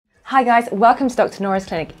Hi guys, welcome to Dr Nora's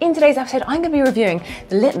clinic. In today's episode, I'm going to be reviewing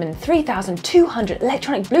the Littmann 3200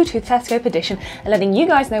 electronic Bluetooth stethoscope edition and letting you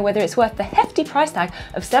guys know whether it's worth the hefty price tag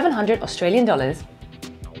of 700 Australian dollars.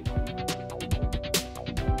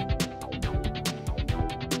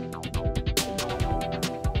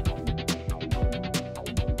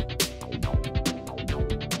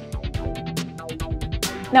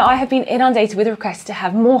 Now, I have been inundated with requests to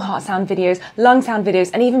have more heart sound videos, lung sound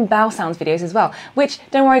videos, and even bowel sounds videos as well, which,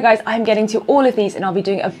 don't worry guys, I'm getting to all of these and I'll be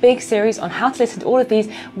doing a big series on how to listen to all of these,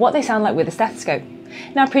 what they sound like with a stethoscope.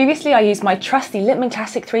 Now, previously I used my trusty Littmann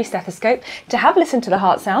Classic 3 stethoscope to have listened to the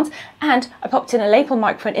heart sounds, and I popped in a lapel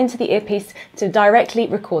microphone into the earpiece to directly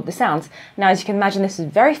record the sounds. Now, as you can imagine, this is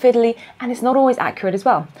very fiddly and it's not always accurate as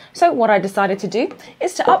well. So what I decided to do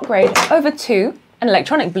is to upgrade over to an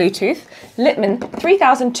electronic Bluetooth Littmann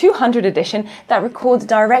 3200 edition that records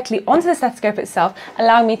directly onto the stethoscope itself,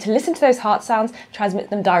 allowing me to listen to those heart sounds,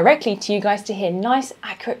 transmit them directly to you guys to hear nice,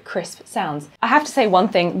 accurate, crisp sounds. I have to say one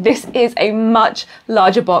thing, this is a much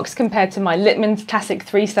larger box compared to my Littmann Classic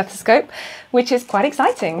 3 stethoscope, which is quite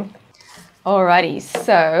exciting. Alrighty,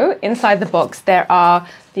 so inside the box there are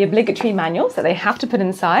the obligatory manuals that they have to put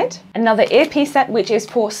inside, another earpiece set which is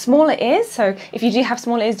for smaller ears, so if you do have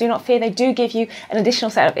small ears, do not fear, they do give you an additional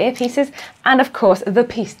set of earpieces, and of course the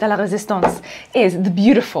piece de la résistance is the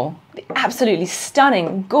beautiful, the absolutely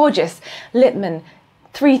stunning, gorgeous Littmann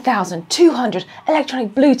 3200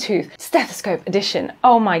 electronic Bluetooth stethoscope edition.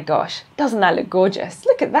 Oh my gosh, doesn't that look gorgeous?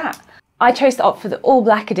 Look at that! I chose to opt for the all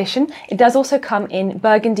black edition. It does also come in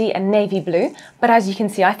burgundy and navy blue, but as you can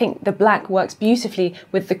see, I think the black works beautifully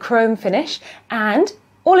with the chrome finish, and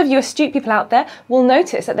all of you astute people out there will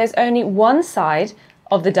notice that there's only one side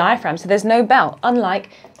of the diaphragm, so there's no bell,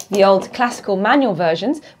 unlike the old classical manual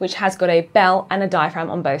versions, which has got a bell and a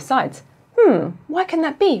diaphragm on both sides. Why can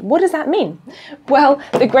that be? What does that mean? Well,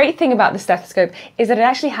 the great thing about the stethoscope is that it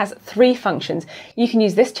actually has three functions. You can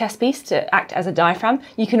use this chest piece to act as a diaphragm,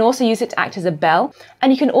 you can also use it to act as a bell,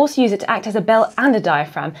 and you can also use it to act as a bell and a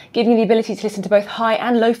diaphragm, giving you the ability to listen to both high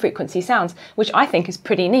and low frequency sounds, which I think is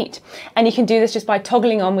pretty neat. And you can do this just by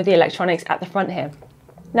toggling on with the electronics at the front here.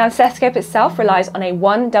 Now, the stethoscope itself relies on a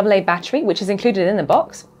 1 AA battery, which is included in the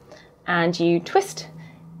box, and you twist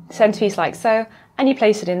the centerpiece like so, and you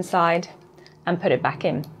place it inside and put it back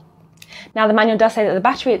in. Now, the manual does say that the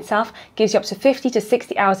battery itself gives you up to 50 to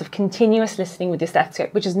 60 hours of continuous listening with your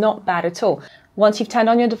stethoscope, which is not bad at all. Once you've turned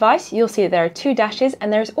on your device, you'll see that there are two dashes,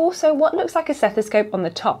 and there is also what looks like a stethoscope on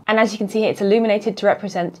the top. And as you can see here, it's illuminated to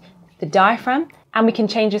represent the diaphragm, and we can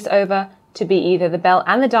change this over to be either the bell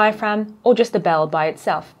and the diaphragm or just the bell by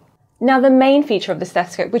itself. Now, the main feature of the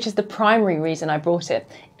stethoscope, which is the primary reason I brought it,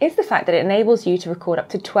 is the fact that it enables you to record up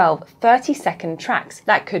to 12 30-second tracks.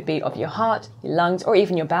 That could be of your heart, your lungs, or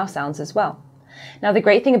even your bowel sounds as well. Now, the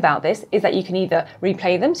great thing about this is that you can either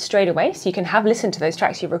replay them straight away, so you can have listened to those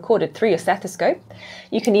tracks you've recorded through your stethoscope.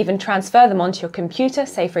 You can even transfer them onto your computer,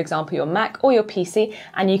 say for example your Mac or your PC,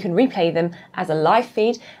 and you can replay them as a live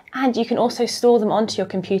feed, and you can also store them onto your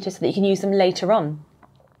computer so that you can use them later on.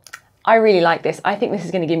 I really like this. I think this is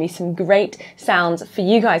going to give me some great sounds for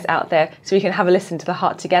you guys out there so we can have a listen to the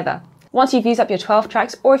heart together. Once you've used up your 12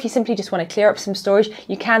 tracks, or if you simply just want to clear up some storage,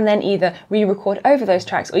 you can then either re-record over those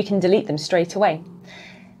tracks or you can delete them straight away.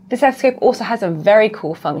 The stethoscope also has a very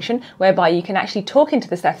cool function whereby you can actually talk into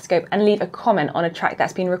the stethoscope and leave a comment on a track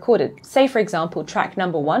that's been recorded. Say for example, track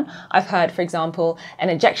number 1, I've heard for example an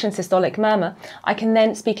ejection systolic murmur. I can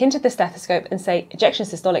then speak into the stethoscope and say ejection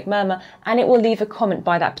systolic murmur, and it will leave a comment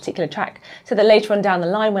by that particular track, so that later on down the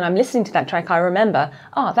line when I'm listening to that track I remember,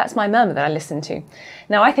 that's my murmur that I listened to.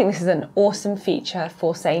 Now, I think this is an awesome feature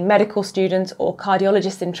for say medical students or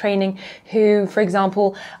cardiologists in training who, for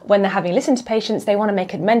example, when they're having listened to patients, they want to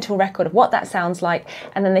make a mental record of what that sounds like,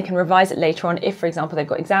 and then they can revise it later on if, for example, they've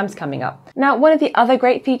got exams coming up. Now, one of the other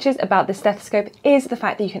great features about the stethoscope is the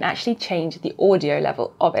fact that you can actually change the audio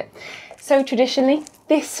level of it. So traditionally,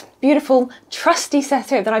 this beautiful, trusty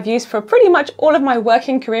stethoscope that I've used for pretty much all of my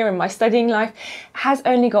working career and my studying life has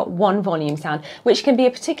only got one volume sound, which can be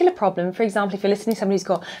a particular problem. For example, if you're listening to somebody who's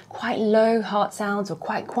got quite low heart sounds or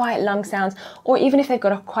quite quiet lung sounds, or even if they've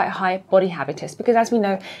got a quite high body habitus, because as we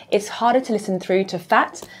know, it's harder to listen through to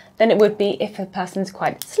fat than it would be if a person's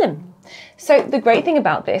quite slim. So the great thing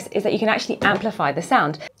about this is that you can actually amplify the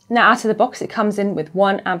sound. Now, out of the box, it comes in with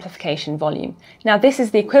one amplification volume. Now, this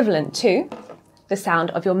is the equivalent to the sound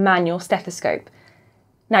of your manual stethoscope.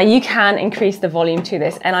 Now, you can increase the volume to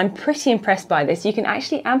this, and I'm pretty impressed by this. You can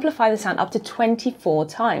actually amplify the sound up to 24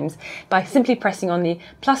 times by simply pressing on the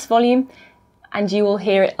plus volume, and you will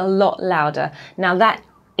hear it a lot louder. Now, that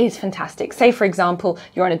is fantastic. Say for example,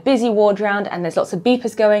 you're on a busy ward round and there's lots of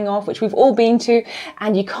beepers going off, which we've all been to,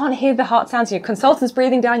 and you can't hear the heart sounds, your consultant's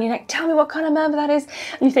breathing down your neck, tell me what kind of murmur that is,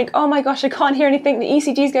 and you think, oh my gosh, I can't hear anything, the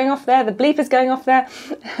ECG's going off there, the bleeper's going off there.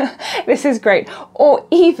 This is great. Or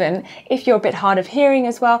even if you're a bit hard of hearing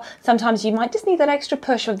as well, sometimes you might just need that extra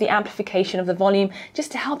push of the amplification of the volume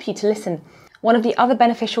just to help you to listen. One of the other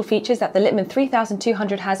beneficial features that the Littmann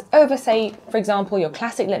 3200 has over, say, for example, your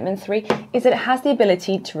classic Littmann 3 is that it has the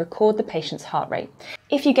ability to record the patient's heart rate.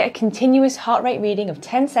 If you get a continuous heart rate reading of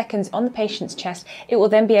 10 seconds on the patient's chest, it will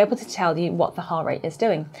then be able to tell you what the heart rate is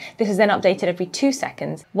doing. This is then updated every 2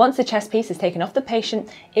 seconds. Once the chest piece is taken off the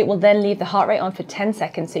patient, it will then leave the heart rate on for 10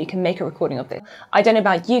 seconds so you can make a recording of this. I don't know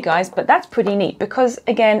about you guys, but that's pretty neat because,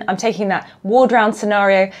 again, I'm taking that ward round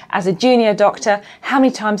scenario as a junior doctor. How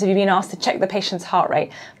many times have you been asked to check the patient's heart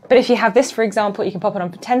rate? But if you have this, for example, you can pop it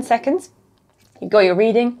on for 10 seconds, you've got your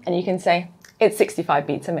reading, and you can say, it's 65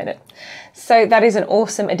 beats a minute. So that is an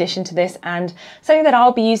awesome addition to this, and something that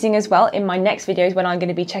I'll be using as well in my next videos when I'm going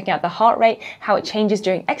to be checking out the heart rate, how it changes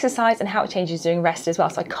during exercise and how it changes during rest as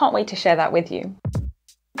well. So I can't wait to share that with you.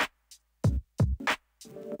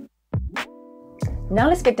 Now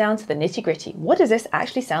let's get down to the nitty-gritty. What does this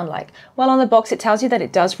actually sound like? Well, on the box it tells you that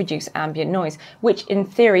it does reduce ambient noise, which in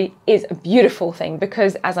theory is a beautiful thing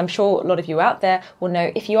because, as I'm sure a lot of you out there will know,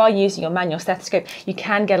 if you are using your manual stethoscope, you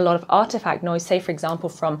can get a lot of artifact noise, say for example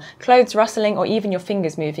from clothes rustling or even your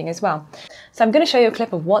fingers moving as well. So I'm going to show you a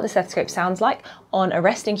clip of what the stethoscope sounds like on a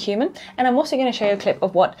resting human, and I'm also going to show you a clip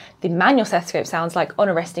of what the manual stethoscope sounds like on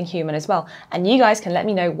a resting human as well. And you guys can let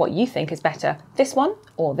me know what you think is better, this one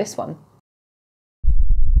or this one.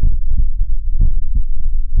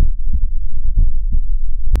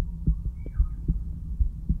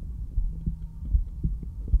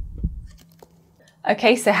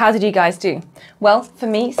 Okay, so how did you guys do? Well, for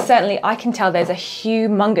me, certainly I can tell there's a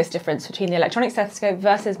humongous difference between the electronic stethoscope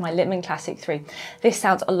versus my Littmann Classic 3. This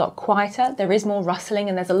sounds a lot quieter, there is more rustling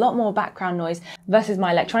and there's a lot more background noise versus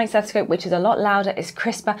my electronic stethoscope, which is a lot louder, is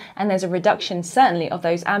crisper, and there's a reduction certainly of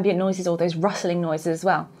those ambient noises or those rustling noises as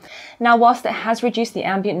well. Now, whilst it has reduced the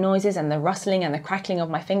ambient noises and the rustling and the crackling of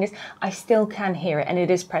my fingers, I still can hear it and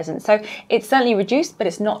it is present. So it's certainly reduced, but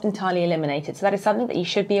it's not entirely eliminated. So that is something that you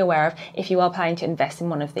should be aware of if you are planning to invest in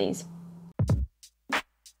one of these.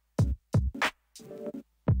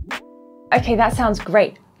 Okay, that sounds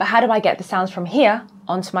great, but how do I get the sounds from here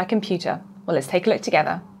onto my computer? Well, let's take a look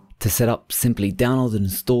together. To set up, simply download and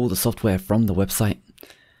install the software from the website.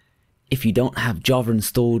 If you don't have Java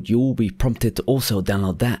installed, you will be prompted to also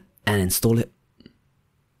download that and install it.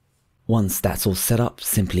 Once that's all set up,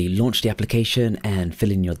 simply launch the application and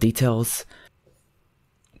fill in your details.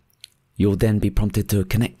 You'll then be prompted to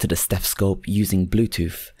connect to the stethoscope using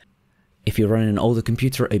Bluetooth. If you're running an older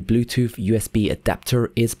computer, a Bluetooth USB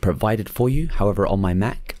adapter is provided for you. However, on my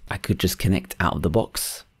Mac, I could just connect out of the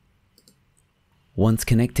box. Once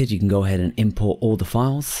connected, you can go ahead and import all the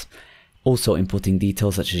files. Also importing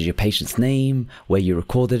details such as your patient's name, where you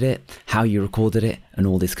recorded it, how you recorded it, and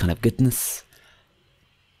all this kind of goodness.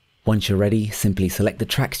 Once you're ready, simply select the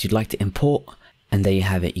tracks you'd like to import, and there you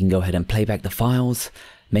have it. You can go ahead and play back the files,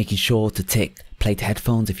 making sure to tick play to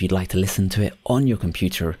headphones if you'd like to listen to it on your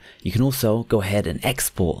computer. You can also go ahead and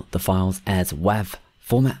export the files as WAV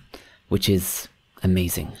format, which is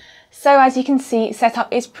amazing. So as you can see,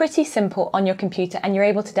 setup is pretty simple on your computer and you're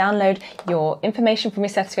able to download your information from your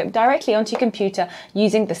stethoscope directly onto your computer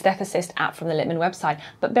using the Stethosist app from the Littmann website.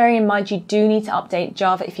 But bearing in mind, you do need to update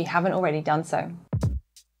Java if you haven't already done so.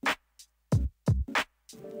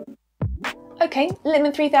 Okay,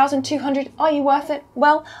 Littmann 3200, are you worth it?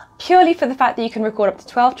 Well, purely for the fact that you can record up to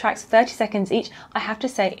 12 tracks, 30 seconds each, I have to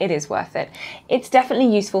say it is worth it. It's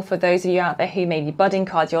definitely useful for those of you out there who may be budding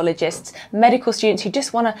cardiologists, medical students who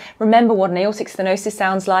just want to remember what an aortic stenosis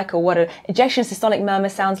sounds like, or what an ejection systolic murmur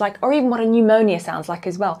sounds like, or even what a pneumonia sounds like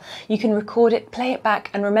as well. You can record it, play it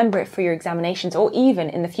back, and remember it for your examinations, or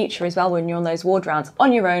even in the future as well when you're on those ward rounds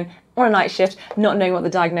on your own, on a night shift, not knowing what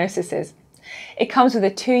the diagnosis is. It comes with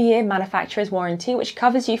a 2-year manufacturer's warranty, which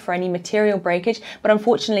covers you for any material breakage, but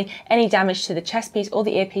unfortunately any damage to the chest piece or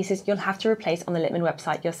the earpieces you'll have to replace on the Littmann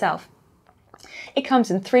website yourself. It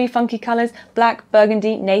comes in 3 funky colours, black,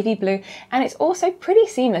 burgundy, navy blue, and it's also pretty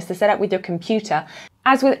seamless to set up with your computer.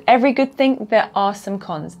 As with every good thing, there are some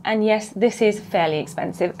cons, and yes, this is fairly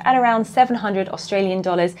expensive at around 700 Australian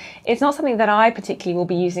dollars. It's not something that I particularly will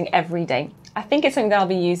be using every day. I think it's something that I'll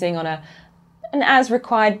be using on an as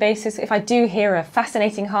required basis. If I do hear a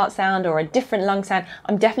fascinating heart sound or a different lung sound,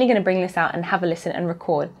 I'm definitely going to bring this out and have a listen and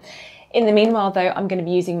record. In the meanwhile though, I'm going to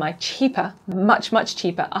be using my cheaper, much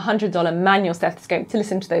cheaper, $100 manual stethoscope to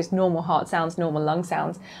listen to those normal heart sounds, normal lung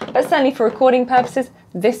sounds. But certainly for recording purposes,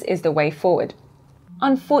 this is the way forward.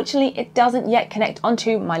 Unfortunately, it doesn't yet connect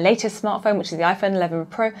onto my latest smartphone, which is the iPhone 11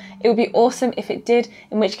 Pro. It would be awesome if it did,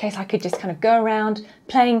 in which case I could just kind of go around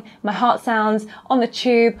playing my heart sounds on the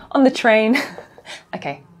tube, on the train.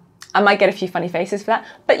 Okay, I might get a few funny faces for that,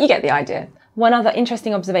 but you get the idea. One other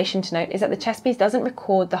interesting observation to note is that the chest piece doesn't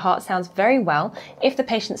record the heart sounds very well if the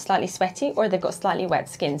patient's slightly sweaty or they've got slightly wet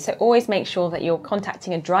skin. So always make sure that you're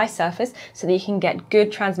contacting a dry surface so that you can get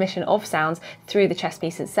good transmission of sounds through the chest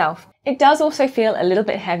piece itself. It does also feel a little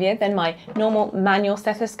bit heavier than my normal manual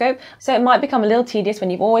stethoscope, so it might become a little tedious when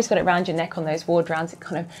you've always got it around your neck on those ward rounds. It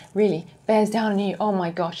kind of really bears down on you. Oh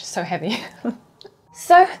my gosh, so heavy.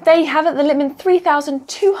 So there you have it, the Littmann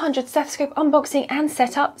 3200 stethoscope unboxing and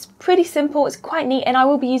setup. It's pretty simple, it's quite neat, and I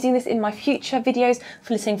will be using this in my future videos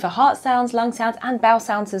for listening for heart sounds, lung sounds and bowel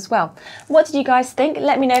sounds as well. What did you guys think?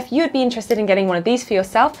 Let me know if you'd be interested in getting one of these for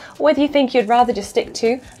yourself, or whether you think you'd rather just stick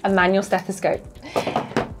to a manual stethoscope.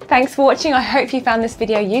 Thanks for watching, I hope you found this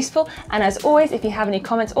video useful, and as always, if you have any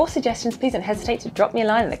comments or suggestions, please don't hesitate to drop me a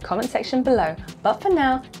line in the comment section below. But for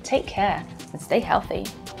now, take care and stay healthy.